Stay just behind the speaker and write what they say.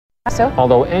Paso.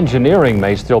 Although engineering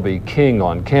may still be king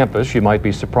on campus, you might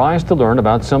be surprised to learn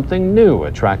about something new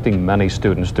attracting many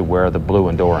students to wear the blue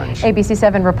and orange. ABC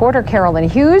 7 reporter Carolyn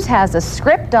Hughes has a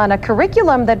script on a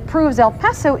curriculum that proves El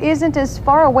Paso isn't as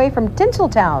far away from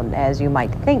Tinseltown as you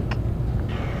might think.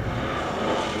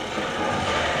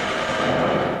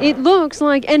 It looks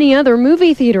like any other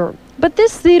movie theater, but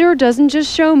this theater doesn't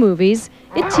just show movies,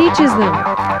 it teaches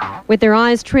them. With their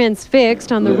eyes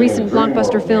transfixed on the recent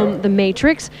blockbuster film The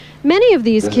Matrix, many of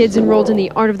these kids enrolled in the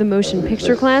Art of the Motion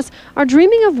Picture class are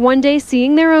dreaming of one day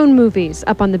seeing their own movies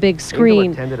up on the big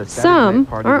screen. Some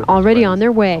are already on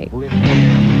their way.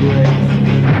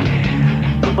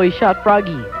 Oh, he shot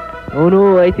Froggy. Oh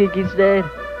no, I think he's dead.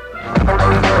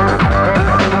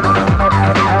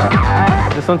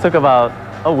 This one took about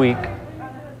a week.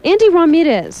 Andy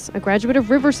Ramirez, a graduate of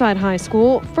Riverside High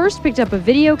School, first picked up a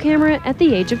video camera at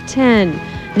the age of 10.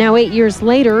 Now 8 years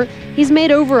later, he's made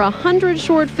over 100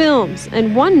 short films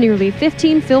and won nearly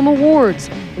 15 film awards,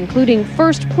 including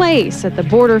first place at the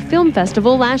Border Film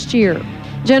Festival last year.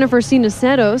 Jennifer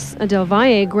Sinaceros, a Del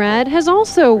Valle grad, has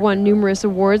also won numerous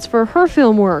awards for her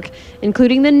film work,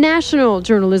 including the National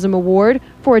Journalism Award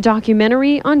for a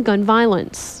documentary on gun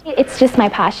violence. It's just my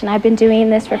passion. I've been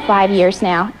doing this for 5 years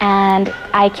now, and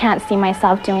I can't see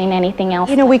myself doing anything else.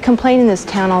 You know, we complain in this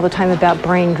town all the time about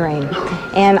brain drain,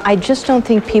 and I just don't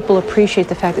think people appreciate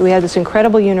the fact that we have this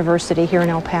incredible university here in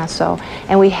El Paso,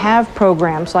 and we have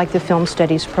programs like the Film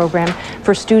Studies program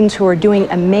for students who are doing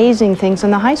amazing things on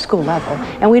the high school level,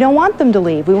 and we don't want them to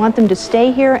leave. We want them to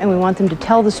stay here, and we want them to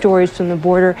tell the stories from the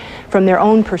border from their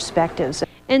own perspectives.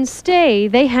 And stay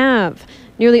they have.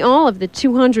 Nearly all of the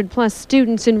 200-plus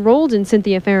students enrolled in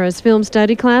Cynthia Farah's film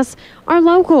study class are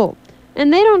local,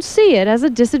 and they don't see it as a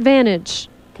disadvantage.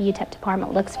 The UTEP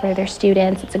department looks for their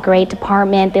students. It's a great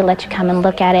department. They let you come and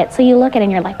look at it. So you look at it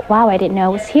and you're like, wow, I didn't know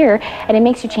it was here. And it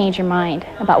makes you change your mind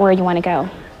about where you want to go.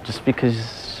 Just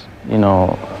because, you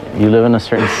know, you live in a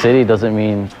certain city doesn't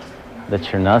mean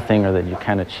that you're nothing or that you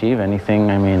can't achieve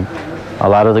anything. I mean, a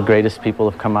lot of the greatest people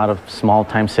have come out of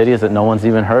small-time cities that no one's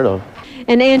even heard of.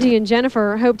 And Andy and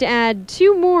Jennifer hope to add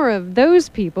 2 more of those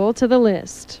people to the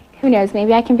list. Who knows,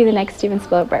 maybe I can be the next Steven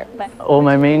Spielberg. Well,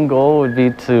 my main goal would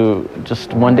be to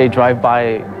just one day drive by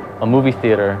a movie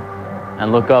theater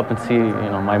and look up and see, you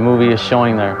know, my movie is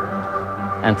showing there,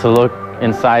 and to look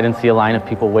inside and see a line of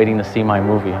people waiting to see my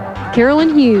movie.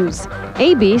 Carolyn Hughes,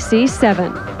 ABC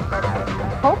 7.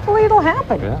 Hopefully it'll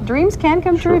happen. Yeah. Dreams can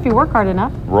come true if you work hard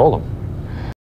enough. Roll them.